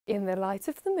In the light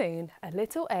of the moon, a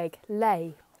little egg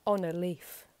lay on a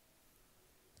leaf.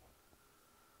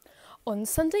 On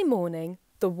Sunday morning,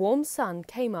 the warm sun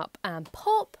came up and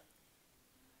pop!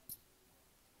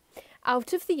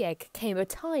 Out of the egg came a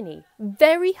tiny,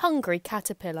 very hungry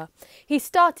caterpillar. He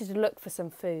started to look for some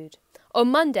food. On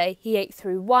Monday, he ate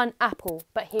through one apple,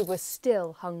 but he was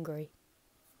still hungry.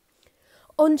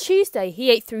 On Tuesday,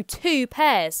 he ate through 2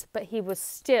 pears, but he was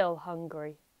still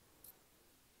hungry.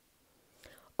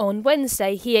 On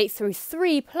Wednesday, he ate through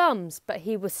 3 plums, but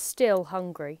he was still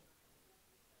hungry.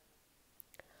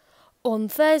 On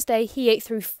Thursday, he ate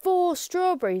through 4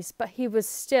 strawberries, but he was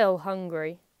still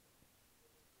hungry.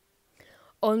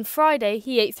 On Friday,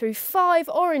 he ate through 5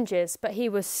 oranges, but he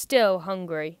was still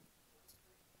hungry.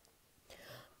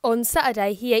 On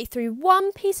Saturday, he ate through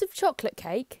 1 piece of chocolate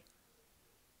cake,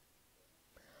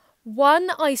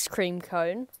 1 ice cream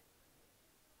cone,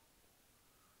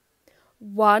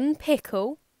 1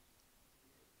 pickle,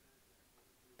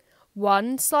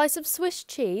 1 slice of Swiss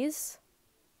cheese,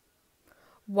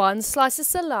 1 slice of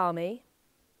salami,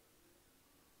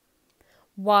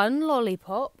 1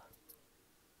 lollipop,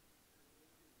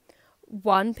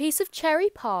 1 piece of cherry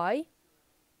pie,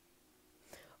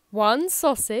 1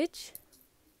 sausage,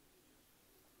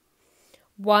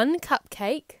 1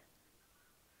 cupcake,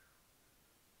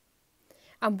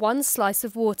 and 1 slice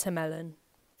of watermelon.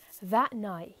 That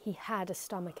night he had a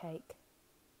stomachache.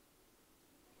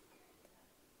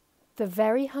 The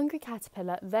very hungry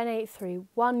caterpillar then ate through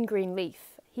 1 green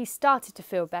leaf. He started to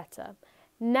feel better.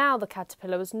 Now the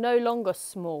caterpillar was no longer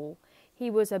small.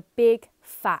 He was a big,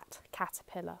 fat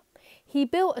caterpillar. He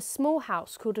built a small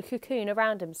house called a cocoon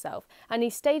around himself, and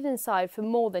he stayed inside for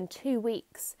more than 2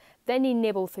 weeks. Then he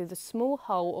nibbled through the small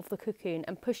hole of the cocoon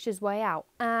and pushed his way out,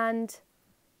 and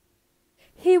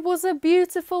he was a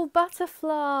beautiful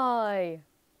butterfly.